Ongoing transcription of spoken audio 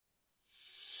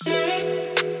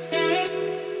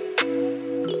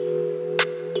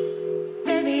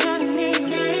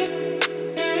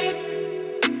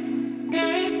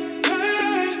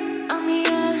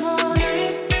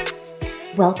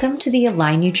Welcome to the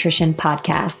Align Nutrition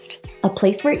Podcast, a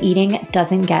place where eating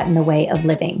doesn't get in the way of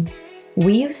living.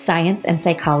 We use science and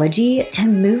psychology to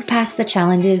move past the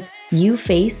challenges you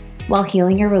face while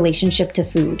healing your relationship to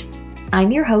food.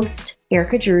 I'm your host,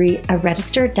 Erica Drury, a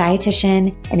registered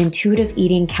dietitian and intuitive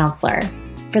eating counselor.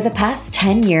 For the past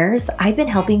 10 years, I've been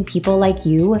helping people like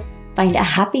you find a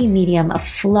happy medium of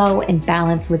flow and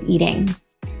balance with eating.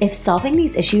 If solving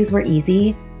these issues were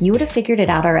easy, you would have figured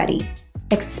it out already.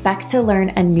 Expect to learn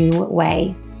a new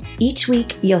way. Each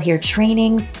week, you'll hear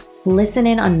trainings, listen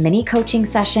in on mini coaching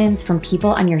sessions from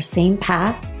people on your same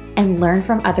path, and learn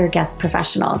from other guest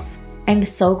professionals. I'm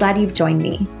so glad you've joined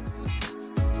me.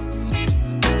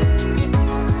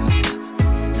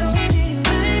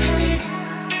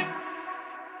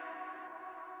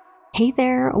 Hey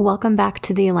there, welcome back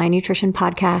to the Align Nutrition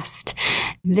Podcast.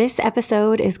 This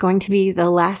episode is going to be the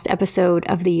last episode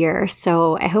of the year,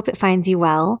 so I hope it finds you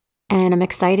well. And I'm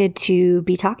excited to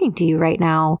be talking to you right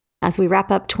now as we wrap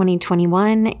up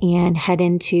 2021 and head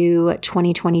into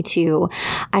 2022.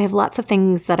 I have lots of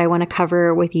things that I want to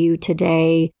cover with you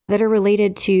today that are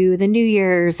related to the New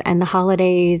Year's and the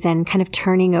holidays and kind of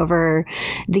turning over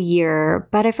the year.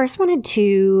 But I first wanted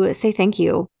to say thank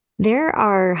you. There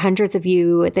are hundreds of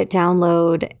you that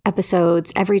download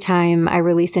episodes every time I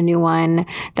release a new one,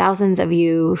 thousands of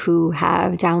you who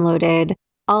have downloaded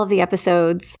all of the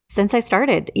episodes since I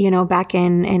started, back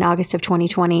in August of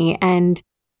 2020. And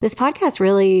this podcast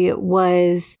really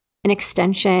was an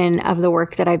extension of the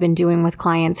work that I've been doing with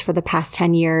clients for the past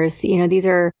 10 years. These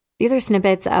are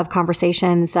snippets of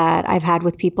conversations that I've had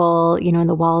with people, in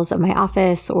the walls of my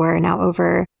office or now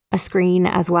over a screen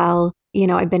as well.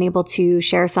 I've been able to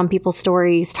share some people's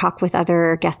stories, talk with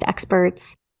other guest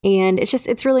experts, and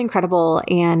it's really incredible.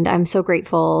 And I'm so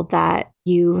grateful that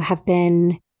you have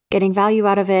been getting value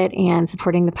out of it and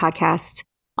supporting the podcast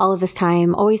all of this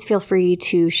time. Always feel free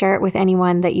to share it with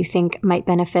anyone that you think might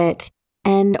benefit.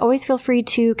 And always feel free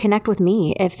to connect with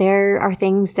me if there are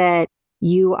things that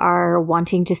you are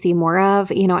wanting to see more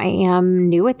of. I am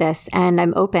new at this and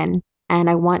I'm open, and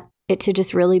I want it to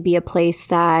just really be a place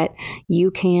that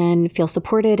you can feel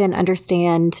supported and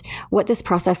understand what this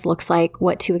process looks like,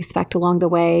 what to expect along the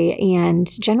way,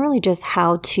 and generally just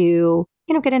how to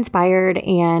get inspired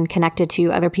and connected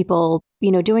to other people,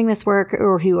 doing this work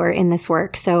or who are in this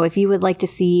work. So if you would like to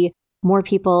see more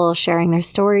people sharing their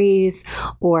stories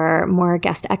or more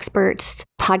guest experts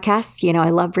podcasts, I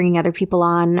love bringing other people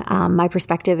on. My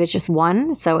perspective is just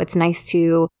one. So it's nice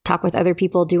to talk with other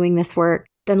people doing this work.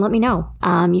 Then let me know.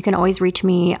 You can always reach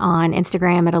me on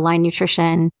Instagram at Align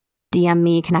Nutrition, DM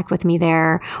me, connect with me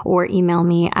there, or email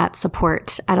me at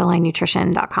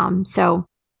support@alignnutrition.com. So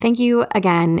thank you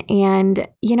again. And,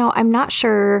 I'm not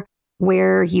sure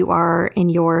where you are in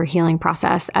your healing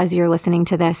process as you're listening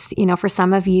to this. For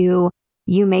some of you,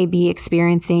 you may be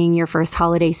experiencing your first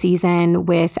holiday season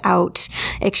without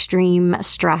extreme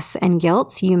stress and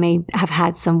guilt. You may have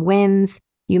had some wins.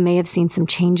 You may have seen some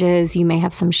changes. You may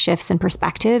have some shifts in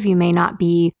perspective. You may not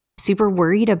be super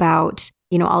worried about,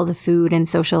 all the food and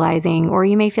socializing, or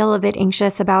you may feel a bit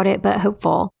anxious about it, but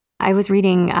hopeful. I was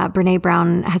reading, Brené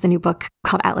Brown has a new book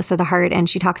called Atlas of the Heart, and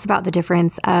she talks about the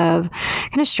difference of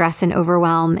kind of stress and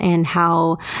overwhelm, and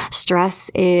how stress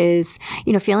is,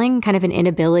 feeling kind of an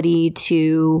inability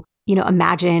to,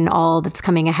 imagine all that's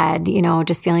coming ahead,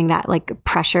 just feeling that like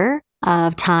pressure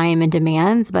of time and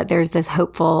demands, but there's this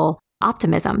hopeful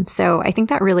optimism. So I think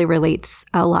that really relates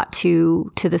a lot to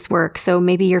this work. So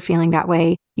maybe you're feeling that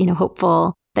way,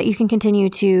 hopeful that you can continue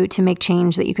to make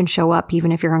change, that you can show up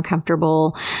even if you're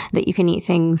uncomfortable, that you can eat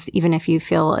things even if you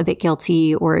feel a bit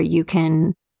guilty, or you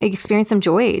can experience some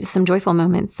joy, some joyful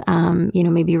moments.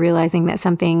 Maybe realizing that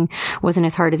something wasn't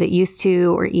as hard as it used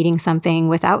to, or eating something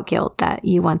without guilt that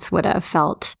you once would have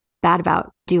felt bad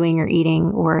about doing or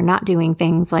eating, or not doing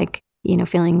things like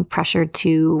feeling pressured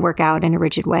to work out in a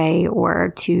rigid way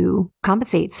or to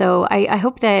compensate. So I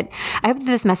hope that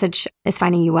this message is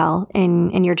finding you well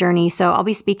in your journey. So I'll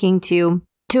be speaking to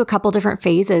a couple different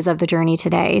phases of the journey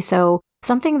today. So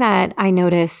something that I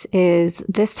notice is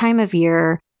this time of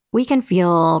year, we can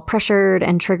feel pressured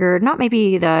and triggered, not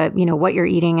maybe what you're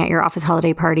eating at your office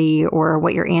holiday party or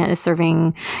what your aunt is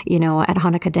serving, at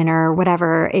Hanukkah dinner or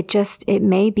whatever. It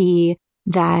may be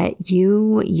that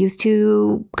you used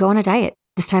to go on a diet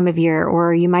this time of year,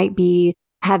 or you might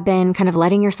have been kind of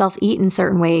letting yourself eat in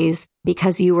certain ways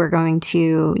because you were going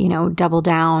to, double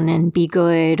down and be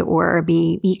good or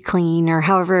eat clean, or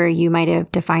however you might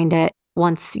have defined it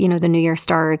once, the new year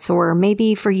starts. Or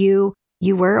maybe for you,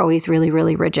 you were always really,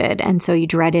 really rigid. And so you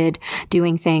dreaded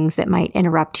doing things that might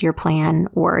interrupt your plan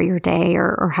or your day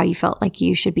or how you felt like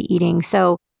you should be eating.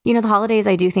 So the holidays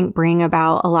I do think bring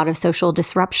about a lot of social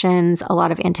disruptions, a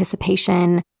lot of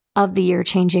anticipation of the year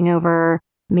changing over.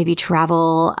 Maybe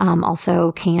travel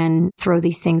also can throw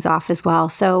these things off as well.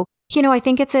 So, I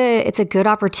think it's a good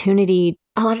opportunity.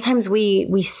 A lot of times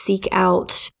we seek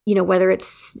out, whether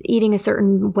it's eating a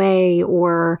certain way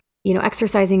or,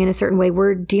 exercising in a certain way,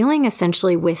 we're dealing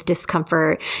essentially with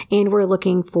discomfort, and we're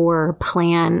looking for a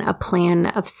plan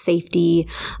of safety,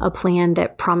 a plan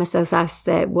that promises us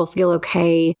that we'll feel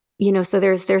okay. So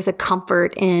there's a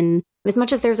comfort in, as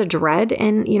much as there's a dread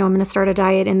in, I'm going to start a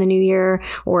diet in the new year,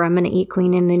 or I'm going to eat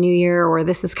clean in the new year, or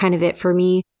this is kind of it for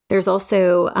me. There's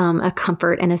also a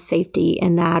comfort and a safety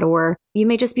in that, or you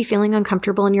may just be feeling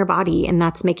uncomfortable in your body, and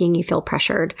that's making you feel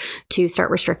pressured to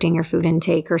start restricting your food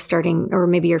intake, or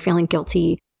maybe you're feeling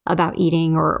guilty about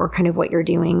eating or kind of what you're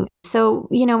doing. So,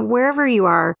 wherever you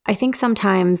are, I think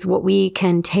sometimes what we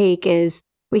can take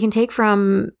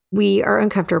from we are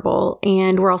uncomfortable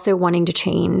and we're also wanting to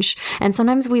change. And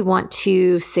sometimes we want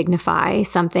to signify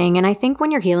something. And I think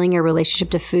when you're healing your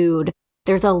relationship to food,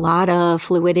 there's a lot of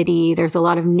fluidity. There's a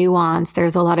lot of nuance.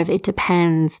 There's a lot of it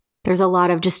depends. There's a lot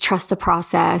of just trust the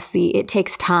process. It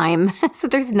takes time. So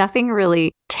there's nothing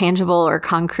really tangible or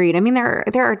concrete. I mean, there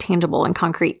are tangible and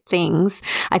concrete things.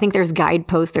 I think there's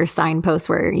guideposts, there's signposts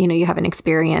where, you have an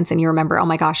experience and you remember, oh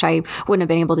my gosh, I wouldn't have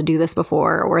been able to do this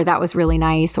before, or that was really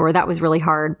nice, or that was really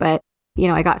hard, but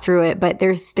I got through it. But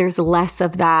there's less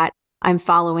of that. I'm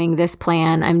following this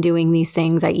plan. I'm doing these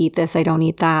things. I eat this. I don't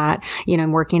eat that.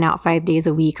 I'm working out 5 days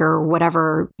a week or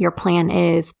whatever your plan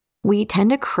is. We tend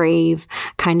to crave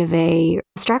kind of a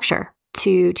structure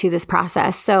to this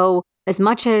process. So as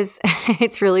much as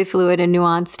it's really fluid and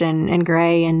nuanced and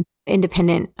gray and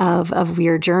independent of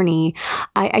your journey,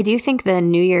 I do think the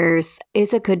New Year's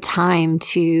is a good time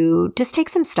to just take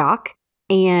some stock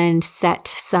and set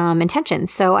some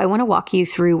intentions. So I want to walk you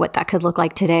through what that could look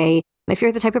like today. If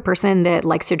you're the type of person that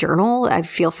likes to journal,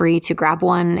 feel free to grab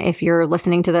one. If you're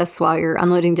listening to this while you're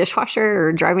unloading dishwasher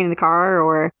or driving the car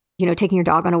or, taking your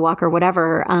dog on a walk or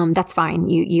whatever, that's fine.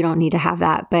 You don't need to have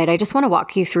that. But I just want to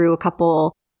walk you through a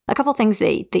couple things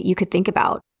that you could think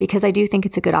about, because I do think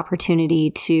it's a good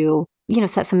opportunity to,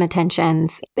 set some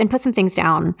intentions and put some things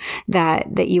down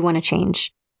that you want to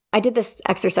change. I did this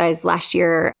exercise last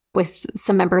year with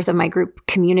some members of my group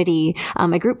community,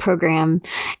 my group program,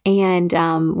 and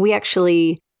we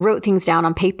actually wrote things down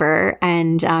on paper,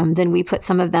 and then we put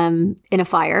some of them in a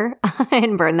fire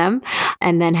and burned them,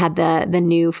 and then had the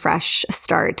new fresh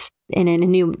start in a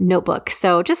new notebook.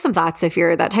 So just some thoughts if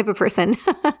you're that type of person.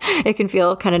 It can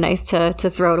feel kind of nice to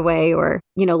throw it away or,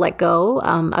 let go.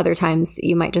 Other times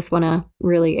you might just want to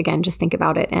really, again, just think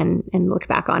about it and look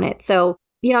back on it. So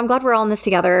I'm glad we're all in this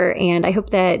together. And I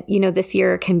hope that, this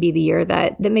year can be the year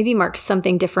that maybe marks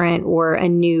something different or a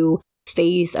new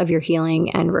phase of your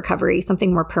healing and recovery,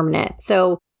 something more permanent.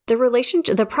 So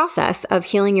the process of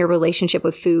healing your relationship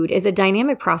with food is a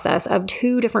dynamic process of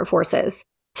two different forces.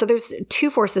 So there's two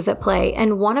forces at play.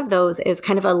 And one of those is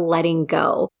kind of a letting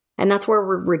go. And that's where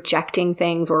we're rejecting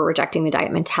things. We're rejecting the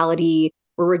diet mentality.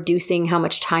 We're reducing how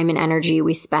much time and energy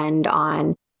we spend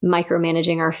on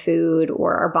micromanaging our food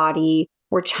or our body.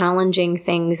 We're challenging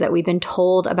things that we've been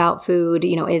told about food.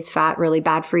 Is fat really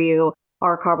bad for you?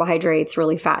 Are carbohydrates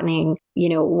really fattening?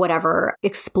 Whatever.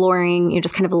 Exploring,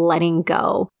 just kind of letting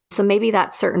go. So maybe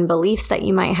that's certain beliefs that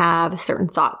you might have, certain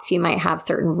thoughts you might have,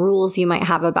 certain rules you might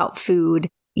have about food.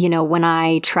 When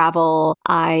I travel,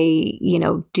 I,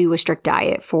 do a strict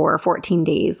diet for 14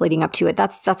 days leading up to it.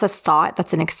 That's a thought.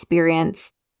 That's an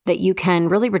experience that you can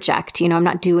really reject. I'm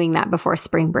not doing that before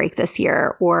spring break this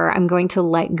year, or I'm going to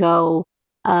let go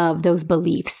of those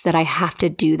beliefs that I have to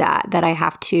do that I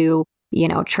have to,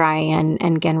 try and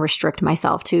again, restrict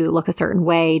myself to look a certain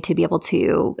way to be able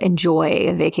to enjoy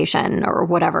a vacation or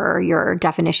whatever your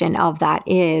definition of that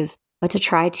is, but to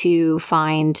try to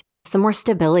find some more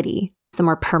stability, some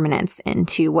more permanence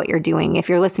into what you're doing. If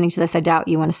you're listening to this, I doubt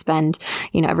you want to spend,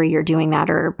 every year doing that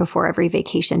or before every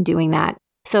vacation doing that.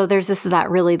 So there's this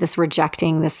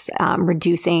rejecting, this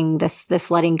reducing,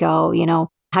 this letting go,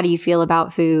 how do you feel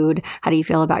about food? How do you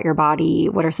feel about your body?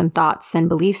 What are some thoughts and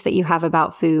beliefs that you have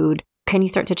about food? Can you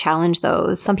start to challenge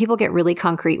those? Some people get really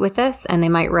concrete with this and they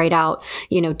might write out,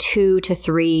 2 to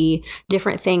 3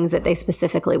 different things that they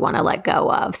specifically want to let go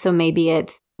of. So maybe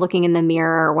it's looking in the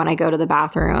mirror when I go to the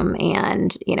bathroom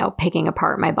and, picking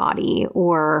apart my body,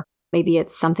 or maybe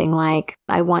it's something like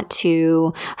I want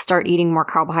to start eating more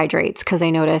carbohydrates because I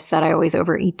notice that I always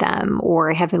overeat them,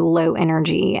 or I have a low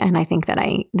energy and I think that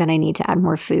I need to add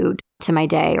more food to my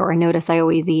day, or I notice I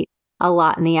always eat a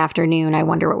lot in the afternoon. I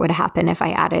wonder what would happen if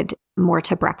I added more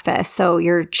to breakfast. So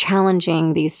you're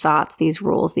challenging these thoughts, these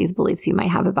rules, these beliefs you might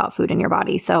have about food in your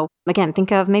body. So again,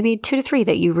 think of maybe 2 to 3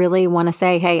 that you really want to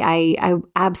say, hey, I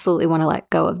absolutely want to let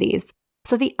go of these.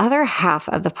 So the other half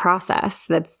of the process,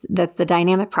 that's the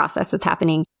dynamic process that's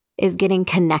happening, is getting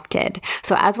connected.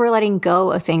 So as we're letting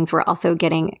go of things, we're also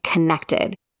getting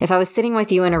connected. If I was sitting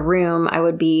with you in a room, I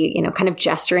would be, kind of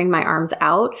gesturing my arms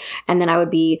out, and then I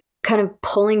would be kind of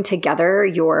pulling together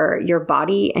your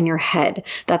body and your head.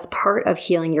 That's part of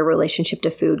healing your relationship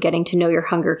to food, getting to know your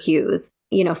hunger cues,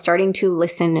 starting to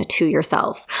listen to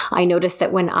yourself. I notice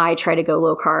that when I try to go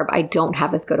low carb, I don't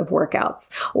have as good of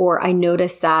workouts, or I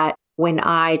notice that when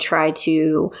I try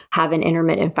to have an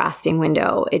intermittent fasting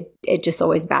window, it just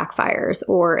always backfires.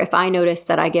 Or if I notice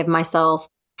that I give myself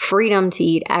freedom to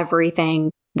eat everything,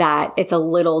 that it's a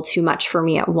little too much for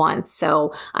me at once.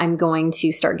 So I'm going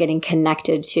to start getting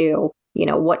connected to,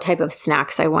 what type of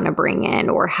snacks I want to bring in,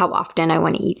 or how often I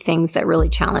want to eat things that really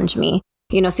challenge me.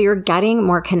 So you're getting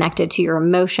more connected to your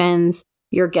emotions.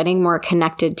 You're getting more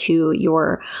connected to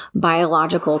your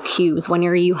biological cues. When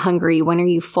are you hungry? When are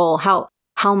you full?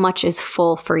 How much is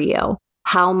full for you?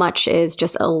 How much is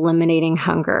just eliminating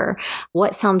hunger?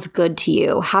 What sounds good to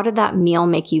you? How did that meal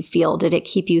make you feel? Did it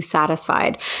keep you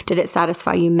satisfied? Did it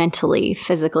satisfy you mentally,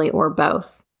 physically, or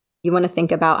both? You want to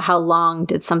think about how long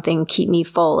did something keep me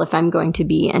full if I'm going to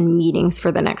be in meetings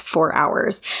for the next 4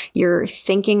 hours. You're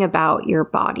thinking about your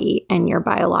body and your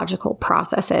biological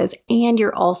processes, and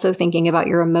you're also thinking about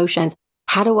your emotions.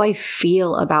 How do I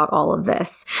feel about all of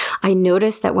this? I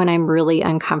notice that when I'm really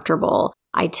uncomfortable,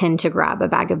 I tend to grab a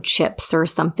bag of chips or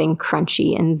something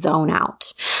crunchy and zone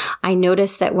out. I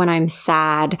notice that when I'm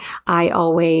sad, I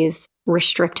always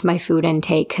restrict my food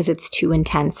intake because it's too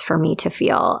intense for me to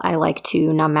feel. I like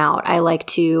to numb out.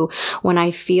 When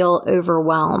I feel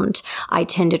overwhelmed, I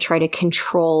tend to try to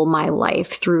control my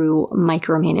life through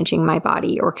micromanaging my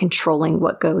body or controlling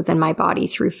what goes in my body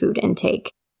through food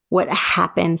intake. What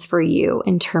happens for you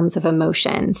in terms of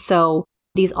emotions? So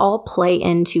these all play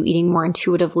into eating more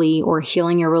intuitively or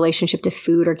healing your relationship to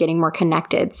food or getting more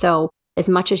connected. So as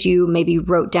much as you maybe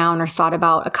wrote down or thought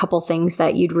about a couple things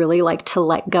that you'd really like to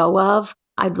let go of,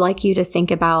 I'd like you to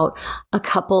think about a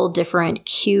couple different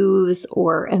cues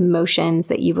or emotions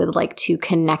that you would like to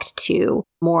connect to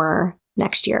more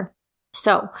next year.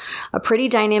 So a pretty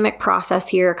dynamic process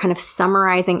here, kind of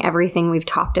summarizing everything we've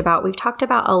talked about. We've talked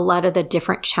about a lot of the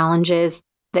different challenges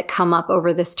that come up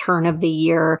over this turn of the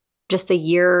year. Just the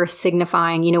year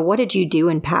signifying, what did you do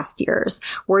in past years?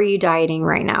 Were you dieting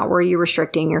right now? Were you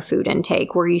restricting your food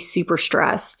intake? Were you super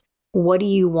stressed? What do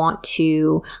you want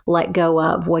to let go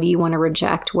of? What do you want to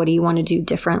reject? What do you want to do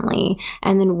differently?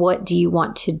 And then what do you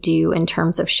want to do in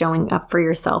terms of showing up for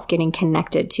yourself, getting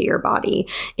connected to your body?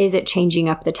 Is it changing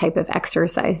up the type of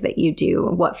exercise that you do?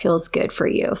 What feels good for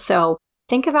you? So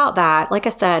think about that. Like I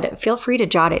said, feel free to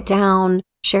jot it down.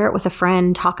 Share it with a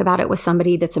friend, talk about it with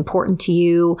somebody that's important to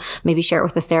you, maybe share it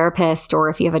with a therapist, or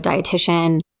if you have a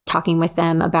dietitian, talking with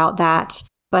them about that.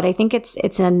 But I think it's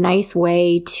a nice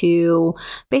way to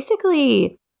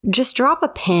basically just drop a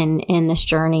pin in this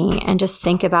journey and just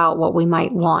think about what we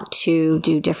might want to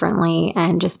do differently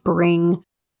and just bring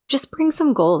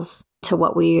some goals to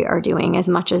what we are doing, as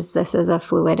much as this is a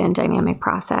fluid and dynamic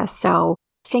process. So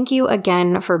thank you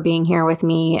again for being here with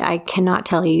me. I cannot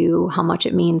tell you how much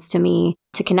it means to me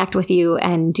to connect with you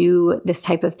and do this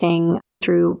type of thing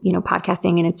through,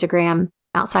 podcasting and Instagram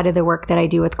outside of the work that I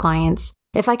do with clients.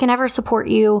 If I can ever support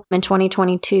you in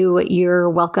 2022, you're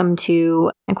welcome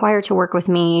to inquire to work with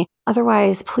me.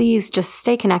 Otherwise, please just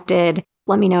stay connected.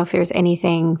 Let me know if there's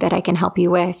anything that I can help you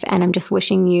with. And I'm just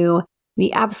wishing you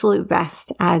the absolute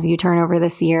best as you turn over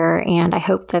this year. And I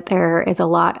hope that there is a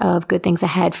lot of good things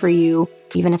ahead for you,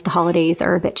 even if the holidays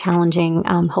are a bit challenging.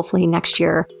 Hopefully next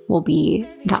year will be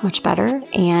that much better.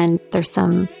 And there's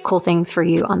some cool things for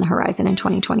you on the horizon in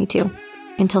 2022.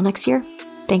 Until next year,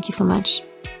 thank you so much.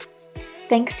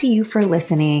 Thanks to you for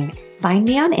listening. Find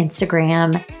me on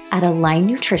Instagram at Align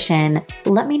Nutrition.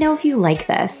 Let me know if you like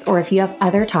this or if you have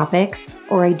other topics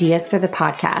or ideas for the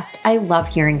podcast. I love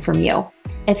hearing from you.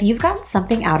 If you've gotten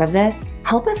something out of this,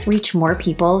 help us reach more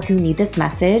people who need this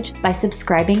message by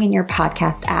subscribing in your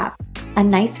podcast app. A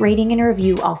nice rating and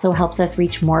review also helps us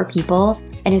reach more people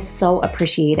and is so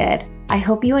appreciated. I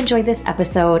hope you enjoyed this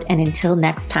episode, and until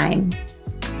next time.